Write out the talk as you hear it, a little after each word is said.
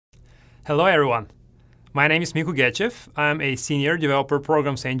Hello everyone. My name is Miku Gechev. I'm a senior developer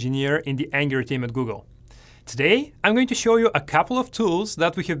programs engineer in the Angular team at Google. Today, I'm going to show you a couple of tools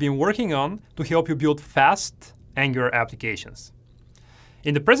that we have been working on to help you build fast Angular applications.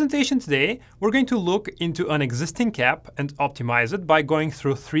 In the presentation today, we're going to look into an existing app and optimize it by going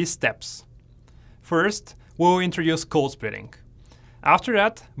through 3 steps. First, we'll introduce code splitting. After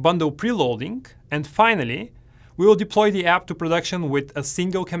that, bundle preloading, and finally, we will deploy the app to production with a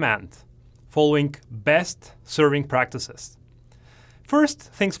single command, following best serving practices. First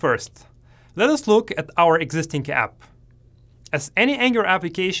things first, let us look at our existing app. As any Angular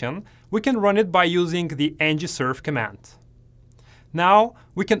application, we can run it by using the ng-serve command. Now,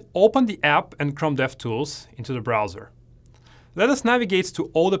 we can open the app and Chrome DevTools into the browser. Let us navigate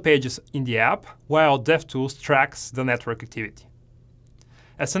to all the pages in the app while DevTools tracks the network activity.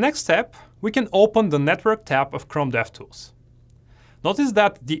 As a next step, we can open the Network tab of Chrome DevTools. Notice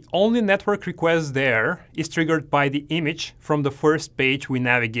that the only network request there is triggered by the image from the first page we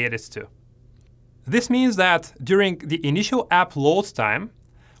navigated to. This means that during the initial app load time,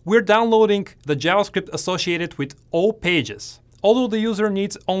 we're downloading the JavaScript associated with all pages, although the user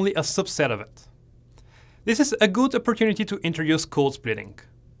needs only a subset of it. This is a good opportunity to introduce code splitting.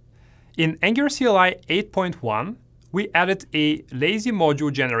 In Angular CLI 8.1, we added a lazy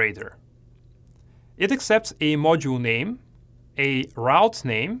module generator. It accepts a module name, a route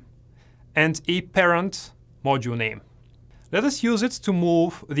name, and a parent module name. Let us use it to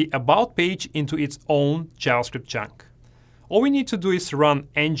move the About page into its own JavaScript chunk. All we need to do is run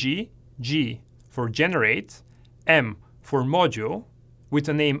ng g for generate, m for module, with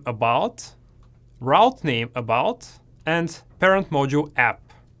a name about, route name about, and parent module app.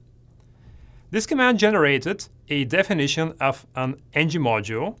 This command generated a definition of an ng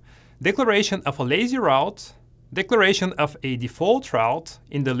module, declaration of a lazy route, declaration of a default route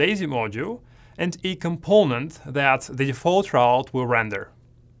in the lazy module, and a component that the default route will render.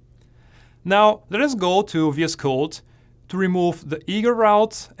 Now, let us go to VS Code to remove the eager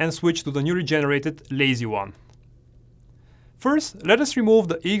route and switch to the newly generated lazy one. First, let us remove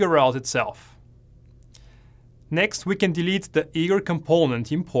the eager route itself. Next, we can delete the eager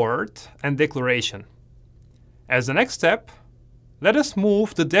component import and declaration. As the next step, let us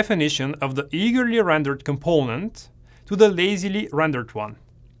move the definition of the eagerly rendered component to the lazily rendered one.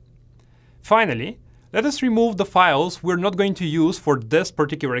 Finally, let us remove the files we're not going to use for this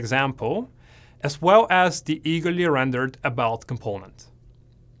particular example, as well as the eagerly rendered about component.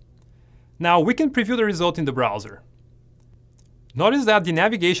 Now we can preview the result in the browser. Notice that the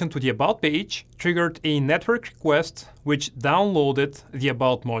navigation to the About page triggered a network request which downloaded the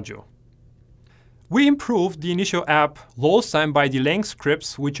About module. We improved the initial app load time by delaying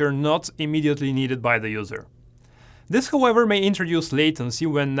scripts which are not immediately needed by the user. This, however, may introduce latency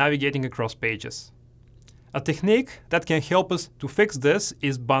when navigating across pages. A technique that can help us to fix this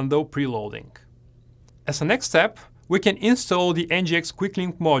is bundle preloading. As a next step, we can install the ngx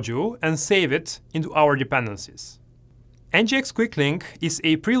quicklink module and save it into our dependencies. ngx quicklink is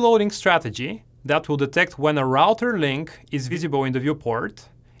a preloading strategy that will detect when a router link is visible in the viewport.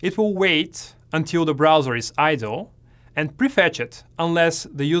 It will wait until the browser is idle and prefetch it unless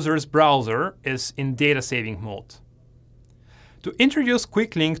the user's browser is in data saving mode. To introduce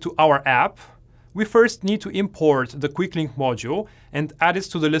quicklink to our app, we first need to import the quicklink module and add it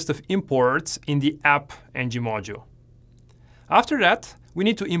to the list of imports in the app ng module. After that, we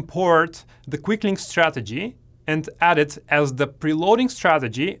need to import the quicklink strategy and add it as the preloading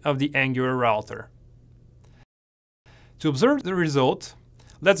strategy of the Angular router. To observe the result,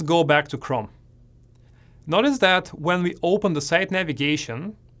 let's go back to Chrome. Notice that when we open the site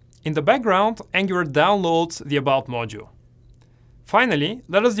navigation, in the background, Angular downloads the About module. Finally,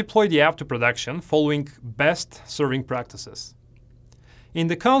 let us deploy the app to production following best serving practices. In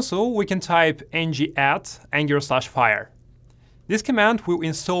the console, we can type ng add angular/fire. This command will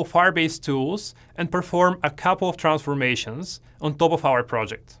install Firebase tools and perform a couple of transformations on top of our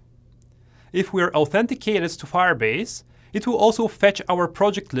project. If we are authenticated to Firebase, it will also fetch our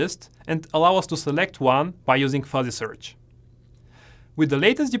project list and allow us to select one by using fuzzy search. With the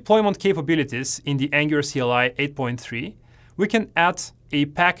latest deployment capabilities in the Angular CLI 8.3, we can add a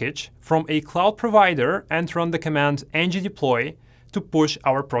package from a cloud provider and run the command ng-deploy to push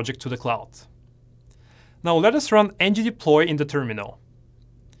our project to the cloud. Now let us run ng-deploy in the terminal.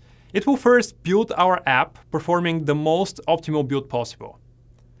 It will first build our app, performing the most optimal build possible.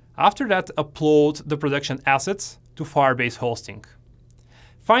 After that, upload the production assets to Firebase hosting.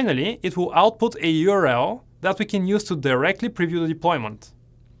 Finally, it will output a URL that we can use to directly preview the deployment.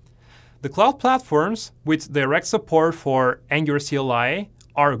 The cloud platforms with direct support for Angular CLI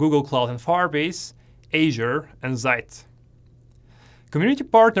are Google Cloud and Firebase, Azure, and Zeit. Community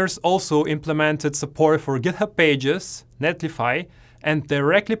partners also implemented support for GitHub Pages, Netlify, and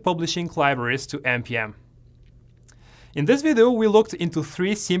directly publishing libraries to NPM. In this video, we looked into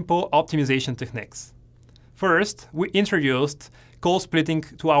 3 simple optimization techniques. First, we introduced call splitting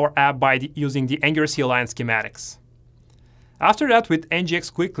to our app by using the Angular CLI and schematics. After that, with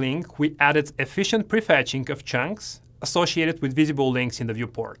NGX Quick Link, we added efficient prefetching of chunks associated with visible links in the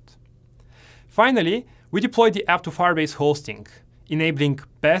viewport. Finally, we deployed the app to Firebase hosting, enabling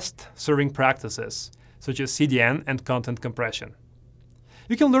best serving practices, such as CDN and content compression.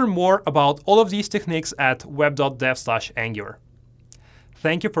 You can learn more about all of these techniques at web.dev/Angular.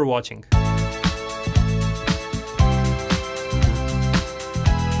 Thank you for watching.